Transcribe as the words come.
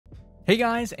Hey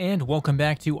guys, and welcome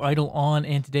back to Idleon,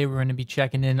 and today we're going to be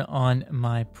checking in on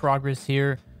my progress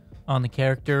here on the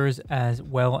characters, as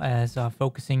well as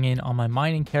focusing in on my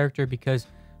mining character, because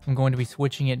I'm going to be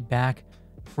switching it back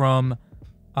from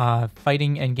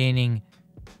fighting and gaining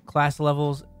class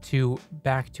levels to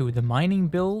back to the mining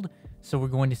build. So we're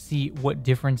going to see what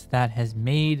difference that has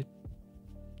made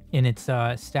in its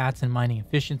stats and mining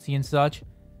efficiency and such.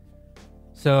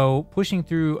 So pushing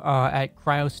through at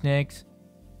Cryo Snakes,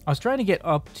 I was trying to get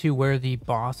up to where the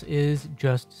boss is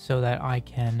just so that I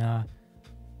can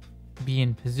be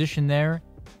in position there.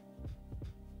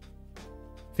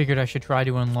 Figured I should try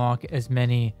to unlock as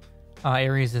many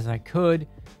areas as I could,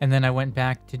 and then I went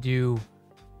back to do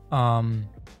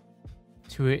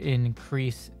to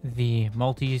increase the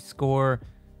multi-score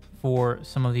for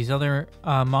some of these other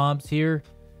mobs here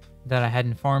that I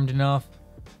hadn't farmed enough.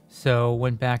 So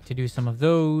went back to do some of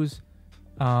those.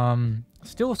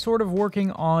 Still sort of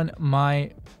working on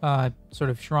my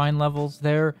sort of shrine levels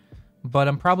there, but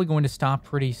I'm probably going to stop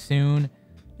pretty soon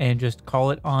and just call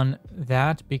it on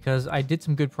that, because I did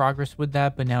some good progress with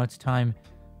that, but now it's time,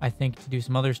 I think, to do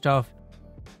some other stuff.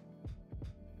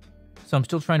 So I'm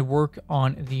still trying to work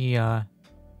on the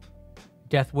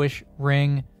Death Wish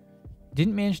ring.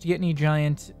 Didn't manage to get any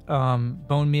giant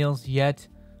bone meals yet,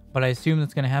 but I assume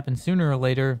that's going to happen sooner or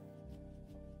later.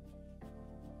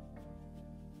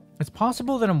 It's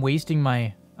possible that I'm wasting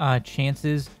my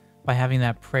chances by having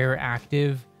that prayer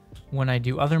active when I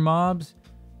do other mobs.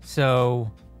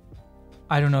 So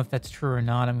I don't know if that's true or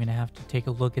not. I'm going to have to take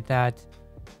a look at that.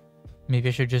 Maybe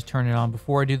I should just turn it on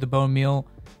before I do the bone meal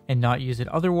and not use it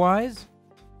otherwise.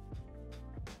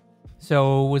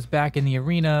 So was back in the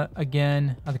arena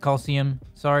again, the Coliseum,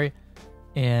 sorry,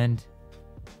 and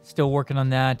still working on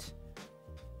that.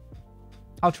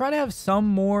 I'll try to have some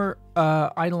more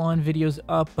Idleon videos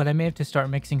up, but I may have to start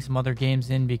mixing some other games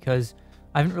in, because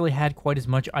I haven't really had quite as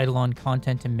much Idleon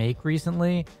content to make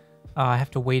recently. I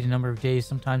have to wait a number of days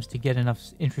sometimes to get enough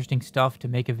interesting stuff to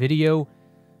make a video.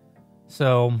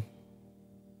 So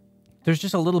there's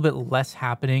just a little bit less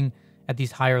happening at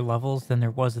these higher levels than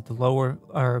there was at the lower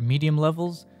or medium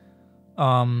levels.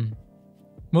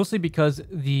 Mostly because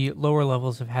the lower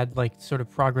levels have had like sort of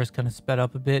progress kind of sped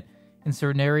up a bit in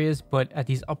certain areas, but at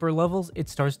these upper levels it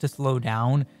starts to slow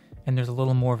down and there's a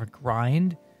little more of a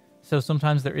grind. So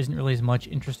sometimes there isn't really as much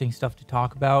interesting stuff to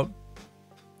talk about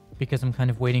because I'm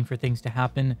kind of waiting for things to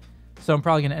happen. So I'm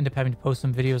probably going to end up having to post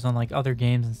some videos on like other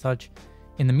games and such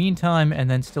in the meantime, and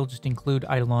then still just include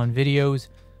Idleon videos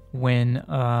when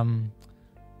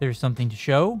there's something to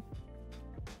show.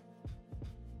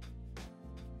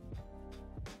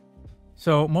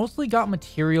 So mostly got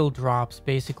material drops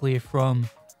basically from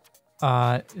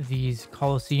these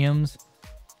Coliseum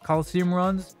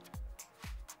runs.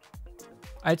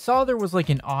 I saw there was like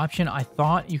an option. I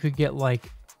thought you could get like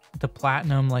the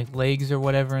platinum like legs or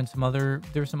whatever, and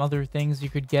there's some other things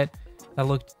you could get that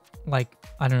looked like,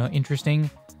 I don't know, interesting,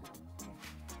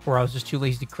 or I was just too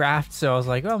lazy to craft. So I was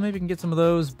like, oh, maybe I can get some of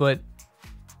those. But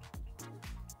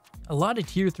a lot of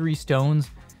tier 3 stones,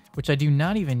 which I do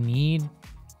not even need,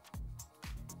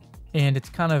 and it's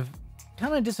kind of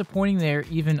disappointing there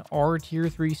even are tier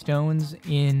 3 stones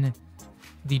in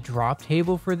the drop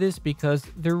table for this, because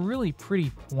they're really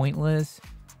pretty pointless,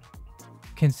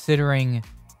 considering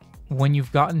when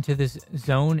you've gotten to this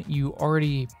zone you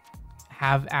already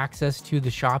have access to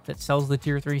the shop that sells the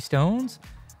tier 3 stones.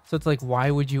 So it's like, why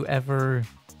would you ever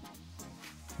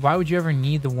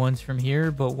need the ones from here?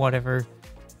 But whatever.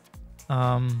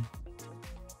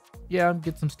 Yeah,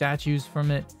 get some statues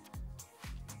from it.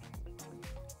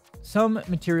 Some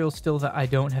materials still that I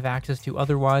don't have access to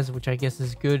otherwise, which I guess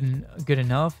is good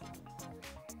enough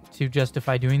to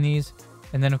justify doing these.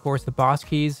 And then of course the boss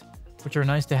keys, which are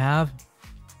nice to have.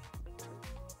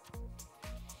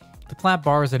 The plat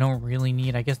bars I don't really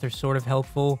need. I guess they're sort of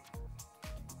helpful.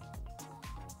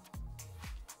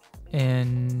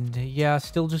 And yeah,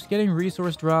 still just getting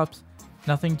resource drops.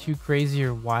 Nothing too crazy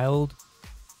or wild.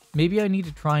 Maybe I need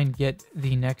to try and get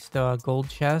the next gold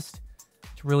chest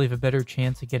to really have a better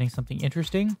chance of getting something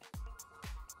interesting.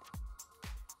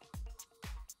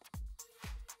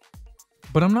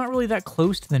 But I'm not really that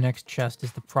close to the next chest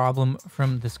is the problem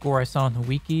from the score I saw in the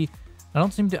wiki. I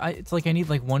don't seem to... it's like I need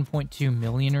like 1.2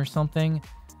 million or something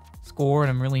score,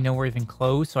 and I'm really nowhere even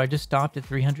close. So I just stopped at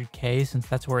 300k, since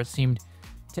that's where it seemed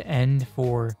to end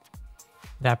for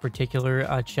that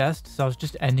particular chest. So I was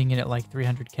just ending it at like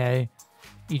 300k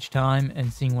each time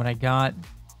and seeing what I got.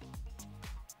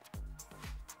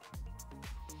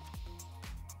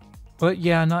 But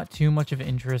yeah, not too much of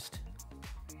interest.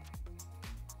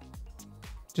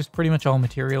 Just pretty much all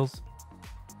materials.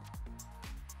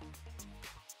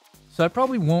 So I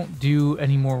probably won't do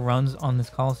any more runs on this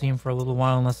Coliseum for a little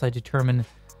while unless I determine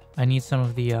I need some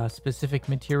of the specific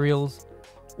materials,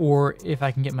 or if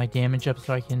I can get my damage up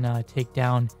so I can take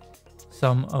down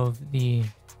some of the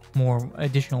more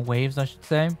additional waves, I should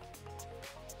say.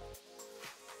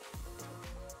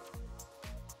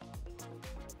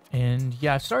 And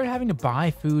yeah, I've started having to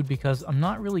buy food because I'm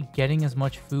not really getting as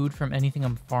much food from anything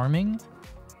I'm farming.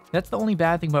 That's the only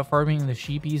bad thing about farming the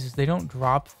sheepies is they don't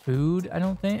drop food, I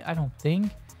don't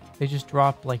think. They just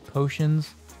drop like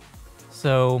potions.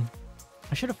 So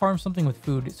I should have farmed something with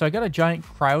food. So I got a giant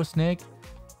cryo snake.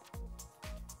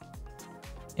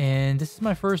 And this is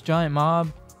my first giant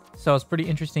mob. So it's pretty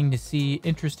interested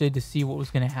to see what was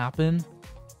going to happen.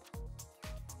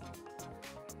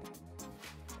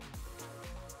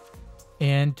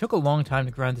 And took a long time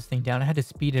to grind this thing down. I had to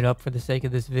speed it up for the sake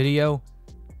of this video.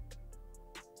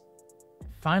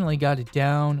 Finally got it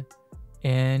down.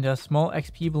 And a small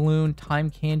XP balloon,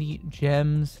 time candy,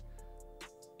 gems,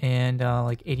 and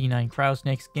like 89 cryo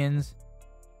snake skins.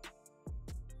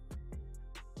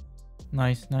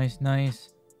 Nice, nice, nice.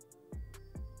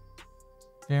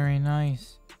 Very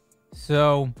nice.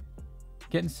 So,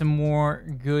 getting some more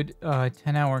good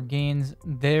 10-hour gains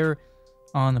there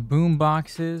on the boom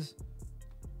boxes,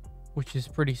 which is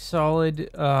pretty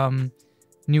solid.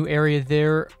 New area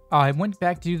there. I went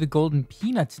back to do the golden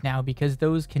peanuts now because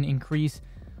those can increase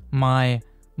my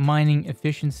mining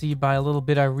efficiency by a little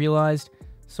bit, I realized.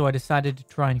 So I decided to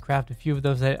try and craft a few of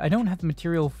those. I don't have the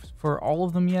material for all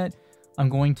of them yet. I'm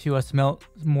going to smelt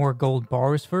more gold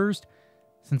bars first,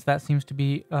 since that seems to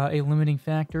be a limiting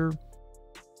factor.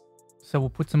 So we'll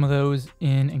put some of those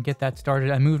in and get that started.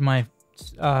 I moved my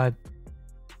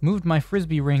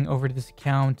frisbee ring over to this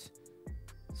account.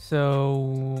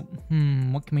 So,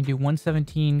 what can we do?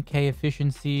 117k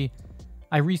efficiency.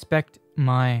 I respect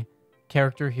my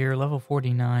character here, level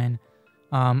 49.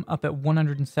 Up at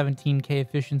 117k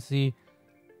efficiency.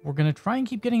 We're going to try and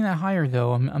keep getting that higher,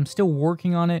 though. I'm still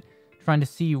working on it, trying to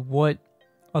see what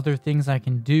other things I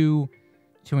can do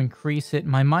to increase it.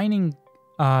 My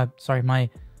my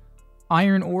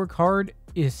iron ore card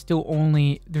is still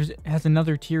only, has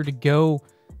another tier to go,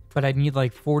 but I need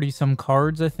like 40 some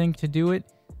cards, I think, to do it.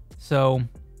 So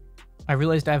I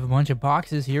realized I have a bunch of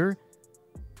boxes here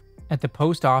at the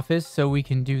post office, so we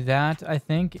can do that, I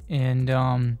think,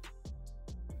 and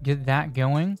get that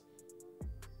going.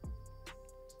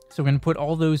 So we're going to put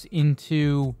all those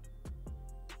into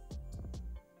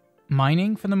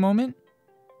mining for the moment.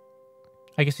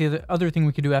 I guess the other thing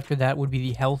we could do after that would be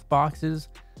the health boxes,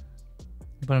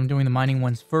 but I'm doing the mining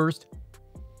ones first.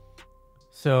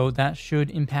 So that should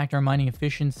impact our mining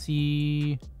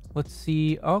efficiency. Let's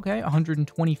see. Okay,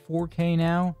 124k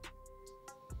now.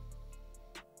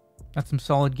 That's some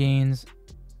solid gains.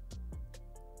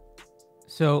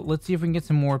 So let's see if we can get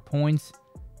some more points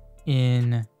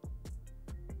in,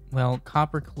 well,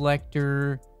 copper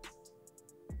collector,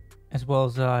 as well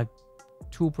as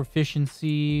tool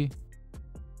proficiency.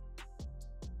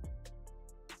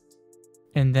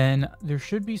 And then there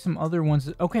should be some other ones.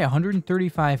 Okay,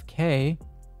 135k.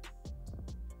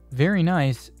 Very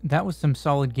nice. That was some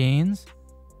solid gains.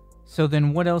 So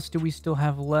then what else do we still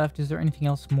have left? Is there anything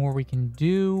else more we can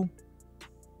do?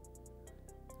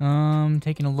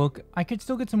 Taking a look. I could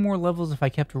still get some more levels if I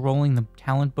kept rolling the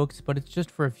talent books, but it's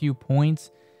just for a few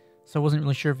points. So I wasn't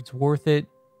really sure if it's worth it.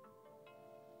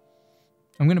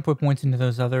 I'm going to put points into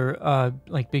those other,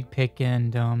 like Big Pick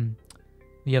and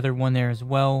the other one there as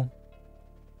well.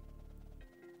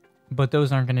 But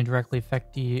those aren't going to directly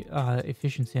affect the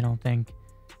efficiency, I don't think.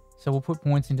 So we'll put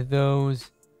points into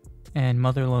those. And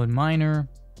Motherlode Miner.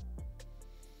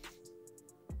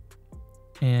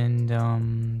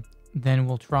 And then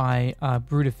we'll try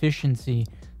Brute Efficiency.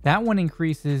 That one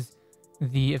increases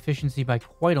the efficiency by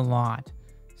quite a lot.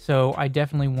 So I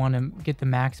definitely want to get the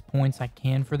max points I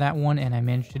can for that one. And I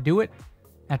managed to do it.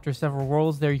 After several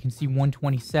rolls there, you can see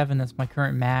 127. That's my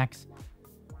current max.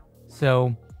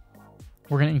 So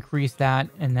we're going to increase that.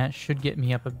 And that should get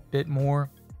me up a bit more.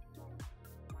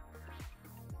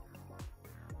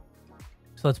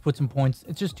 So let's put some points.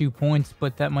 It's just 2 points,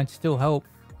 but that might still help.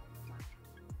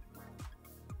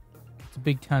 It's a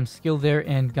big time skill there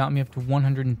and got me up to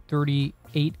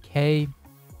 138k.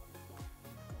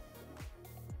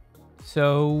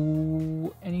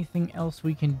 So anything else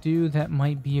we can do? That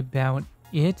might be about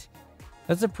it.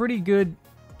 That's a pretty good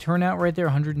turnout right there.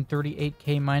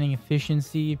 138k mining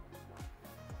efficiency.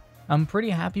 I'm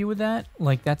pretty happy with that.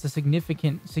 Like, that's a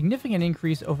significant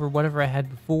increase over whatever I had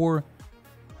before,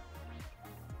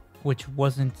 which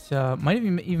wasn't, might have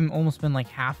even almost been like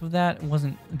half of that. It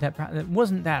wasn't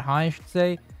that high, I should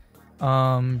say.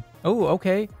 Oh,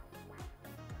 okay.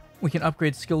 We can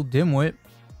upgrade skill dimwit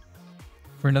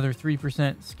for another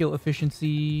 3% skill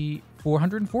efficiency,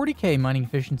 440k mining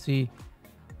efficiency.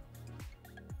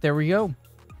 There we go.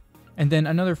 And then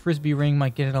another frisbee ring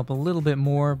might get it up a little bit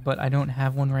more, but I don't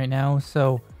have one right now.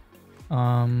 So,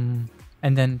 and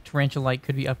then tarantulite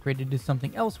could be upgraded to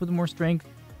something else with more strength.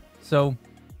 So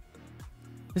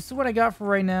this is what I got for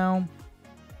right now.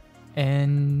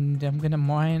 And I'm gonna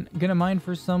mine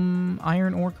for some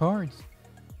iron ore cards.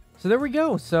 So there we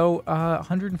go. So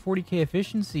 140k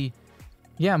efficiency.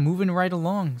 Yeah, moving right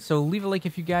along. So leave a like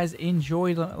if you guys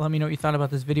enjoyed. Let me know what you thought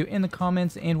about this video in the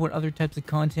comments and what other types of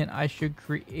content I should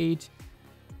create.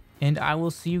 And I will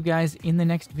see you guys in the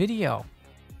next video.